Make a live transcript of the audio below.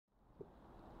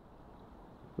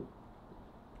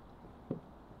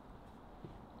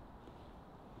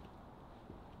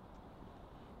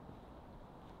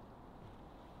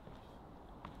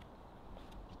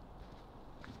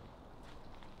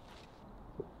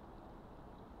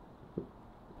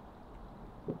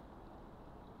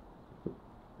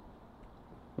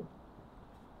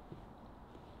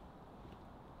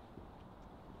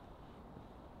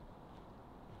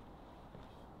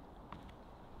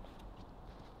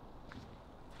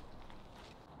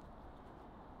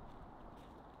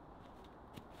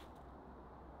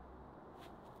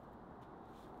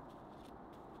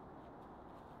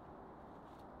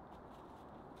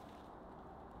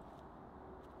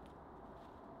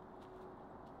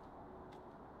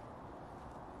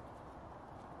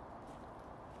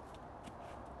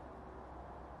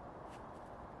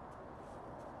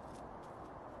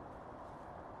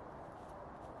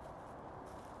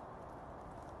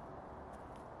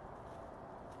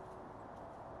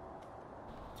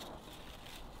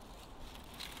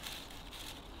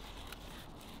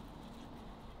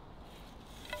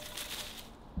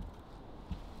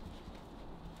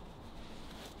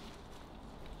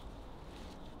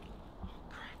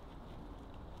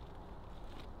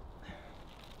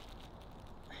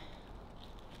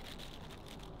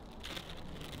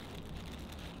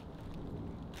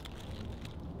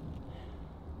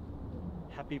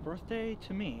Happy birthday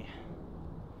to me.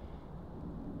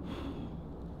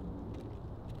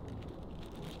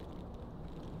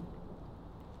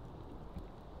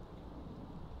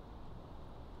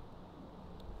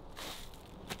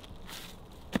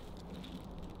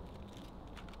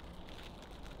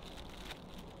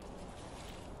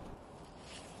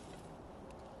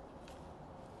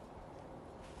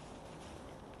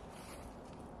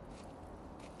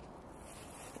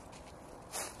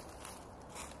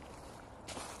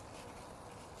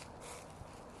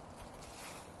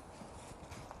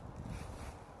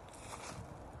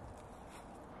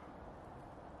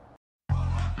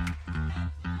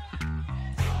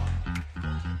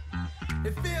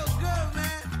 It feels good,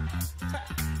 man.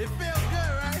 It feels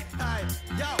good, right? Alright,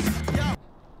 yo.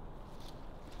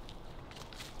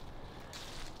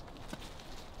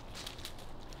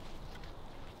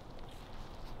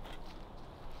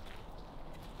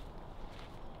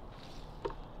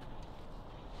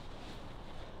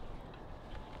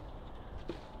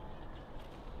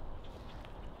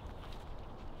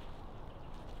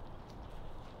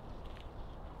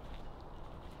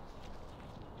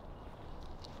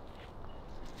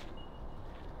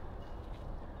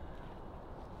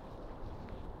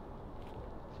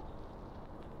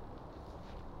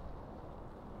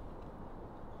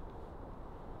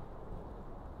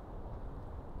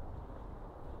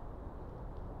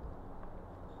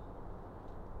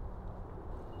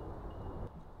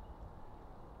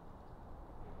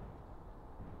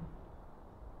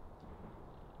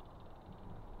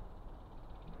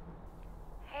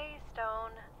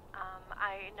 Stone,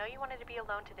 I know you wanted to be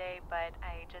alone today, but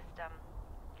I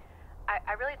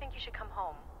really think you should come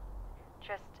home.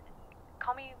 Just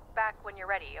call me back when you're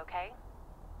ready, okay?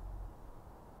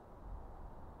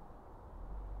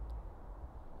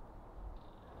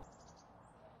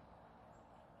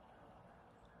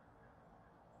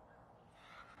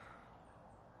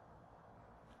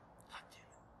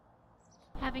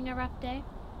 Having a rough day?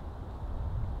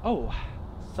 Oh,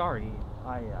 sorry.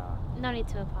 No need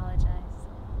to apologize.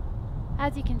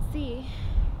 As you can see,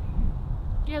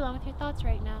 you're alone with your thoughts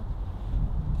right now.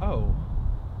 Oh.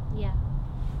 Yeah.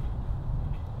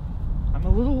 I'm a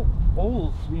little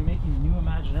old to be making new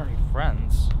imaginary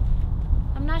friends.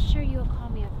 I'm not sure you would call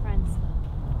me a friend,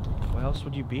 Sloan. What else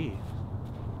would you be?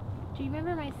 Do you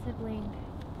remember my sibling?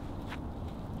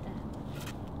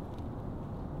 Dad?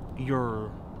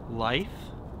 Your life?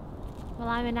 Well,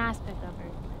 I'm an aspect of her,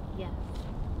 yes.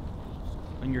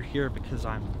 And you're here because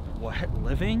I'm, what,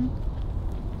 living?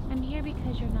 I'm here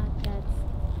because you're not dead.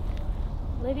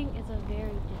 Living is a very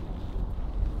different thing.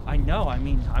 I know, I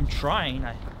mean, I'm trying.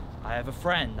 I have a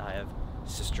friend. I have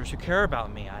sisters who care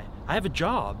about me. I have a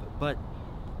job, but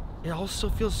it also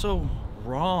feels so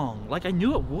wrong. Like I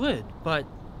knew it would, but...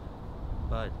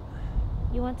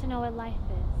 You want to know what life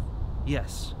is?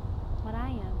 Yes. What I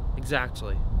am.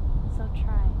 Exactly. So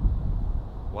try.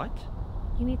 What?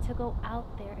 You need to go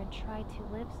out there and try to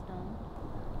live, Stone.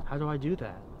 How do I do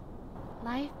that?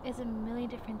 Life is a million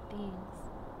different things.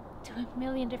 To a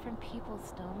million different people,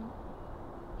 Stone.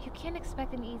 You can't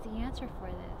expect an easy answer for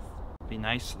this. Be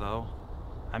nice, though.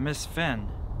 I miss Fin.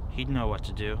 He'd know what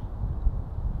to do.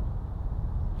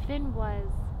 Fin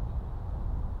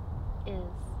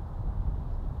is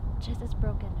just as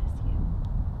broken as you.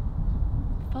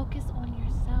 Focus on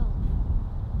yourself.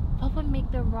 What would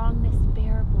make the wrongness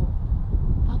bearable?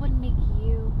 What would make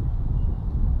you,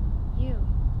 you?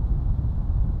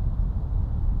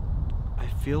 I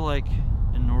feel like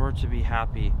in order to be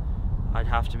happy, I'd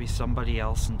have to be somebody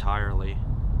else entirely.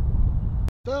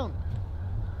 Stone.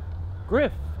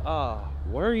 Griff,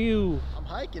 where are you? I'm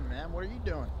hiking, man. What are you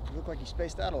doing? You look like you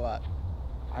spaced out a lot.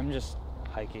 I'm just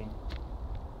hiking.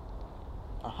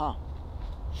 Uh-huh.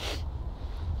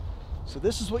 So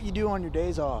this is what you do on your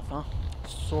days off, huh?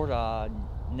 Sorta.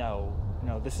 No,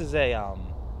 this is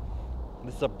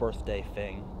a birthday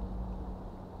thing.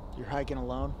 You're hiking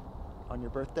alone on your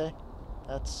birthday?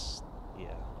 That's...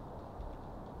 Yeah.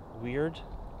 Weird?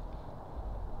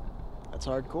 That's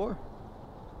hardcore.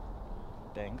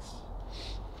 Thanks.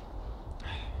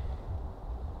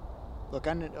 Look,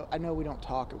 I know we don't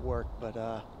talk at work, but,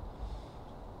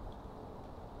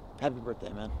 happy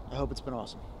birthday, man. I hope it's been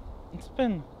awesome. It's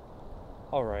been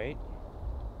alright.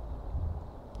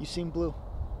 You seem blue.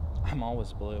 I'm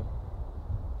always blue.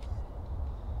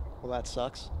 Well, that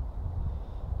sucks.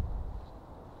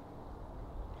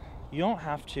 You don't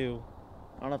have to...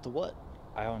 I don't have to what?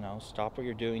 I don't know, stop what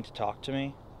you're doing to talk to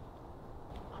me?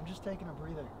 I'm just taking a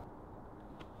breather.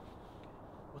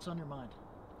 What's on your mind?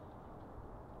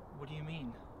 What do you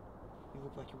mean? You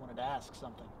look like you wanted to ask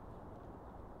something.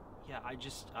 Yeah, I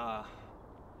just,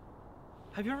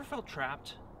 have you ever felt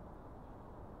trapped?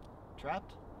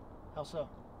 Trapped? How so?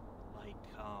 Like,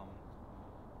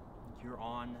 you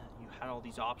had all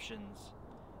these options,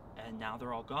 and now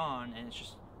they're all gone, and it's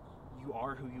just, you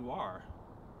are who you are.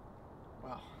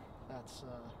 Wow, that's,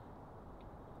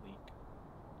 Weak.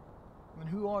 I mean,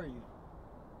 who are you?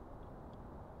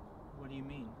 What do you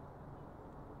mean?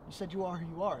 You said you are who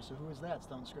you are, so who is that,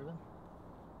 Stone Scriven?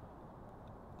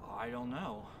 I don't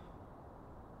know.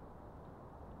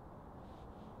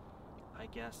 I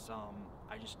guess,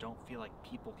 I just don't feel like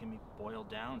people can be boiled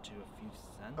down to a few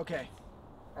cents. Okay.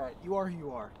 Alright, you are who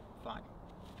you are. Fine.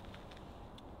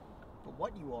 But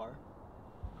what you are,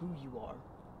 who you are,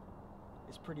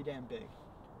 is pretty damn big.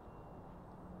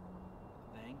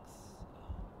 Thanks.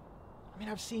 I mean,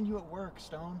 I've seen you at work,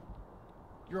 Stone.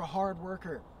 You're a hard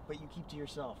worker, but you keep to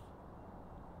yourself.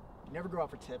 You never go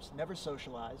out for tips, never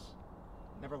socialize,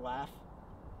 never laugh.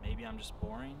 Maybe I'm just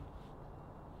boring.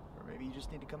 Or maybe you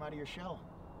just need to come out of your shell.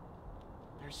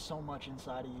 There's so much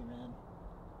inside of you, man.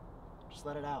 Just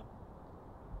let it out.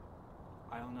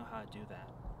 I don't know how to do that.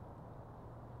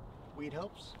 Weed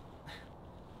helps.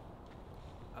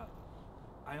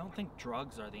 I don't think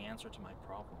drugs are the answer to my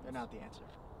problems. They're not the answer.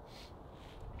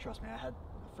 Trust me, I had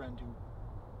a friend who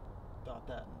thought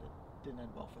that and it didn't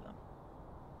end well for them.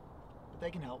 But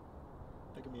they can help.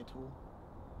 They can be a tool.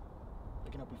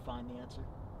 They can help you find the answer.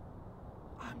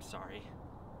 I'm sorry.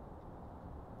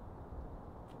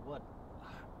 For what?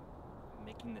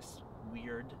 Making this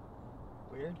weird.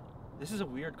 Weird? This is a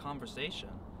weird conversation.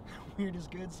 Weird is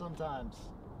good sometimes.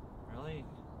 Really?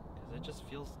 Because it just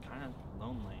feels kind of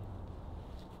lonely.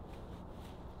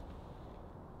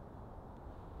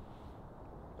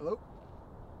 Hello?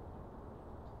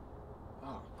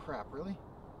 Oh, crap, really?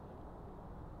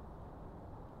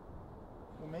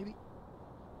 Well, maybe.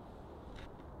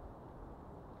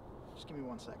 Just give me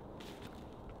 1 second.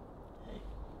 Hey.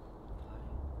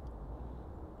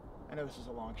 I know this is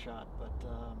a long shot, but, do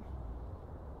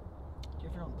you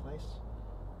have your own place?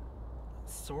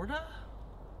 Sorta?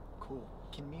 Cool.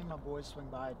 Can me and my boys swing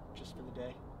by just for the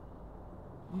day?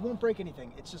 We won't break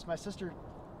anything. It's just my sister,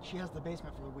 she has the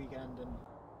basement for the weekend, and...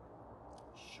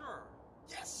 Sure.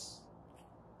 Yes!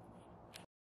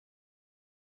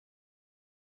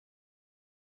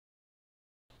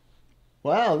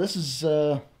 Wow, this is,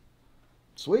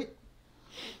 sweet.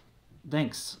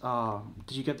 Thanks.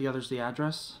 Did you get the others the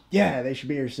address? Yeah, they should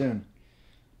be here soon.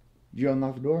 Did you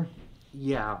unlock the door?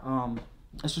 Yeah,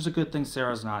 it's just a good thing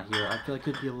Sarah's not here. I feel like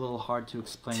it'd be a little hard to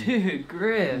explain. Dude,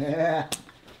 Griff. Yeah.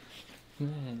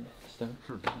 Man,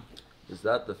 Is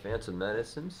that the Phantom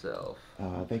Menace himself?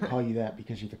 They call you that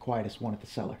because you're the quietest one at the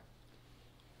cellar.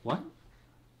 What?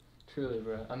 truly,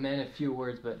 bro. A man of few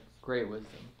words, but great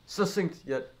wisdom. Succinct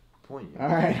yet poignant. All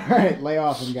right, lay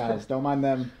off them, guys. Don't mind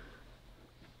them.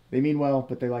 They mean well,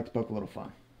 but they like to poke a little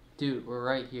fun. Dude, we're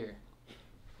right here.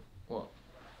 Well,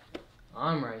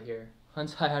 I'm right here.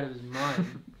 Hunt's high out of his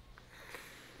mind.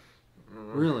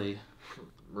 Really?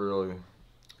 Really?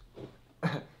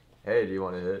 Hey, do you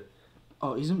want to hit?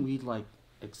 Oh, isn't weed, like,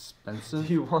 expensive?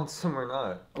 Do you want some or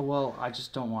not? Oh, well, I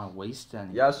just don't want to waste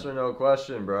any. Yes or no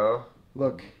question, bro.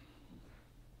 Look,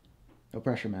 no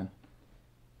pressure, man.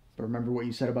 But remember what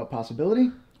you said about possibility?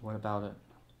 What about it?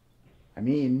 I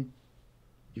mean,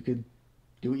 you could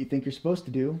do what you think you're supposed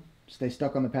to do, stay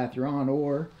stuck on the path you're on,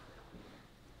 or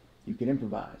you could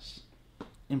improvise.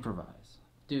 Improvise.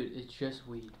 Dude, it's just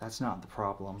weed. That's not the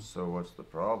problem. So what's the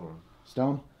problem?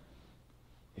 Stone,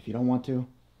 if you don't want to,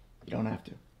 you don't have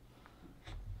to.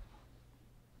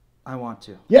 I want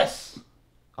to. Yes!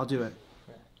 I'll do it.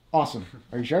 Awesome.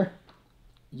 Are you sure?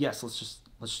 Yes, let's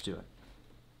just do it.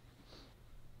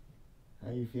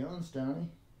 How you feeling, Stoney?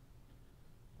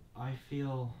 I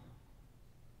feel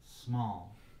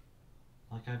small.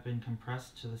 Like I've been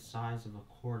compressed to the size of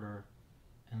a quarter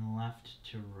and left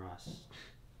to rust.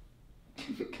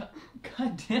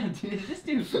 God damn, dude, is this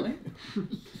dude funny?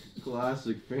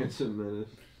 Classic Phantom Menace.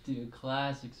 Dude,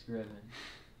 classic Scriven.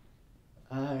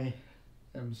 I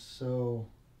am so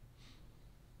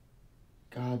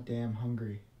goddamn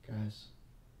hungry, guys.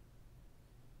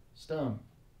 Stone,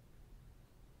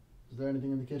 is there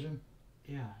anything in the kitchen?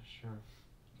 Yeah, sure.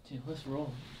 Dude, let's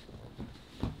roll.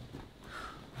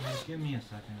 Give me a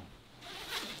second.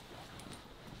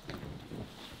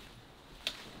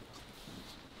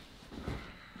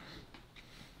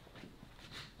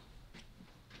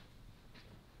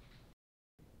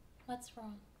 What's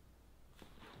wrong?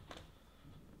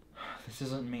 This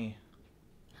isn't me.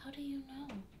 How do you know?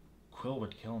 Quill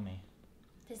would kill me.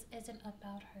 This isn't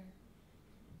about her.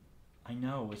 I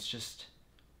know, it's just...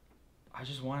 I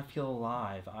just want to feel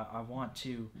alive. I want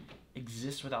to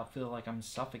exist without feeling like I'm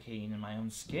suffocating in my own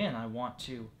skin. I want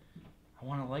to I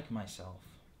want to like myself.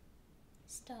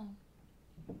 Stone.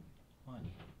 What?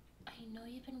 I know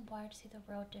you've been wired to see the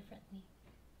world differently.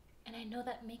 And I know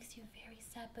that makes you very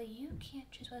sad, but you can't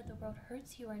choose whether the world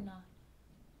hurts you or not.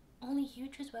 Only you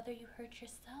choose whether you hurt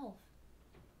yourself.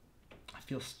 I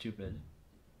feel stupid.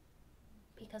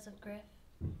 Because of Griff?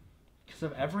 Because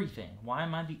of everything. Why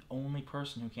am I the only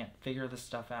person who can't figure this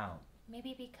stuff out?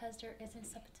 Maybe because there isn't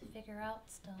something to figure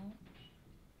out, Stone.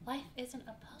 Life isn't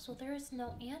a puzzle. There is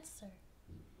no answer.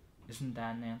 Isn't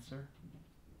that an answer?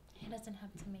 It doesn't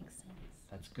have to make sense.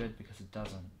 That's good because it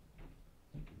doesn't.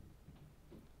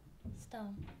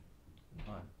 Stone.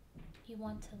 What? You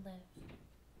want to live.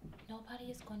 Nobody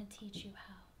is going to teach you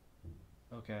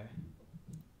how. Okay.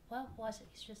 What was it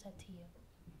you should have said to you?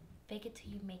 Fake it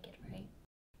till you make it, right?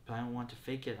 But I don't want to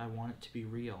fake it. I want it to be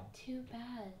real. Too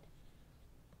bad.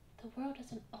 The world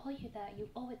doesn't owe you that. You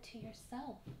owe it to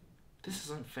yourself. This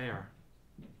isn't fair.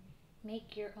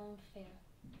 Make your own fair.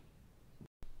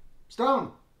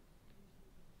 Stone!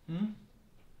 Hmm?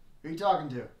 Who are you talking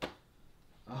to?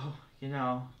 Oh, you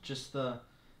know, just the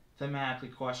thematically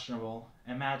questionable,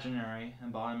 imaginary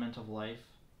embodiment of life.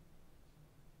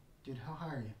 Dude, how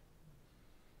high are you?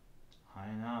 High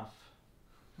enough.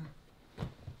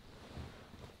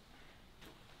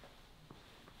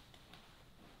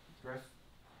 Griff,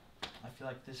 I feel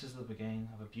like this is the beginning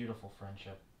of a beautiful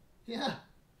friendship. Yeah.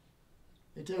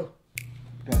 Me too.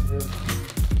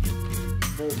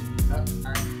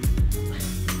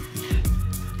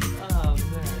 Oh,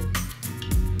 man.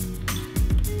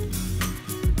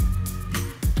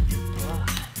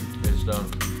 Hey, Stone.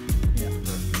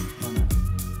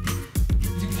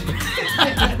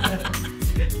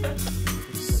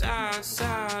 Side,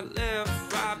 side,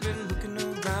 left, right, been looking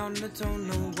around, I don't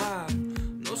know why.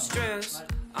 No stress,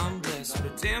 I'm blessed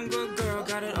with a damn good girl,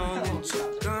 got it all in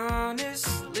check.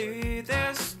 Honestly,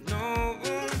 there's no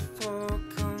room for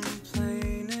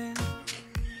complaining.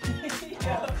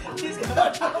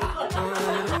 But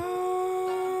all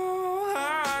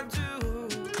I do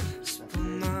is put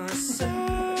myself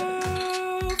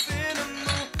in a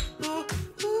mood.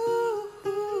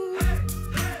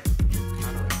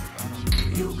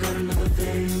 You got another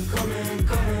thing coming,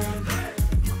 coming.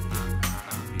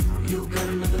 You got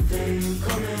another thing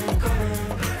coming, coming.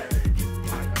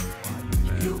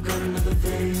 You got another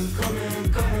thing coming,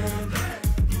 coming.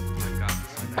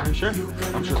 Are you sure?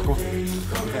 I'm sure. Cool.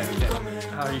 Okay.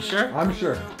 Are you sure? I'm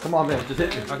sure. Come on, man. Just hit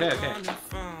me. Okay.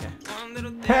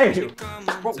 Hey!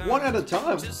 But one at a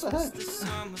time. What the heck?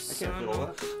 I can't feel all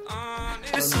that.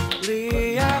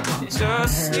 Honestly, I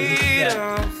just need a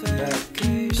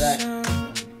vacation.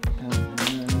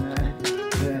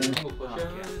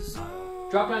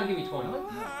 Drop down and give me 20.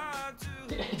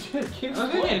 Dude, give me 20.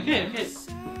 Okay.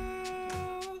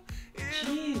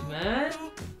 Jeez, man.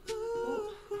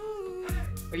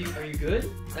 Are you good?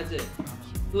 That's it.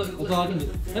 Look,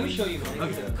 let me show you, man.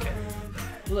 Okay.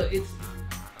 Look, it's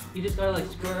you just gotta like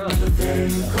square up.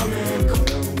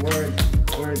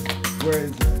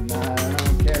 Words, and I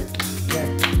don't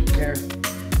care.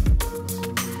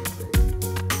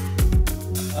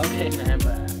 Okay, man,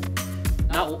 but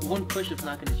not one push-up's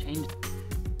not gonna change.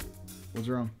 What's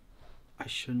wrong? I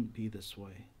shouldn't be this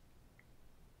way.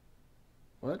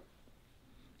 What?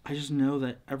 I just know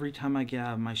that every time I get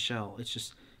out of my shell,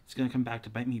 it's gonna come back to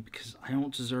bite me because I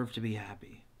don't deserve to be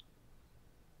happy.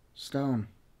 Stone.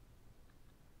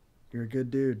 You're a good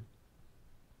dude.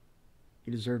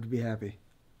 You deserve to be happy.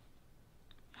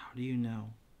 How do you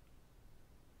know?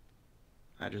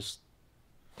 I just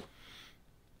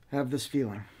have this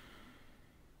feeling.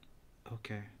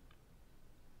 Okay.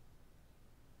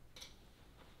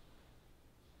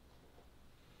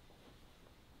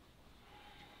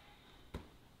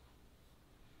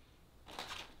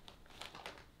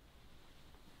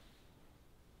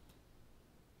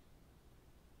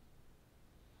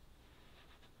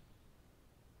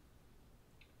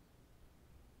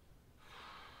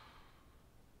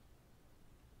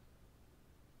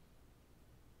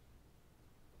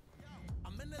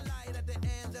 I'm in the light at the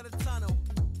end of the tunnel.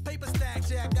 Paper stacks,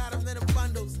 yeah, I got them in the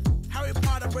bundles. Harry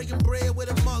Potter breaking bread with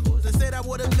the muggles. They said I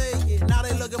wouldn't make it, now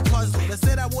they looking puzzled. They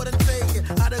said I wouldn't take it,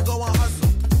 I to go and hustle.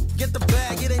 Get the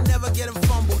bag, it ain't never getting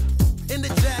fumbled. In the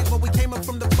jack, but we came up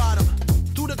from the bottom.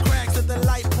 Through the cracks, let the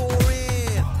light pour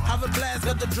in. Have a blast,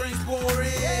 let the drinks pour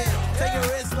in. Take a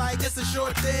risk like it's a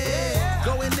short thing.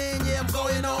 Going in, yeah, I'm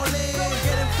going all in.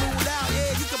 Getting flued out,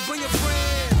 yeah, you can bring a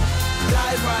friend.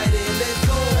 Dive right in, let's go.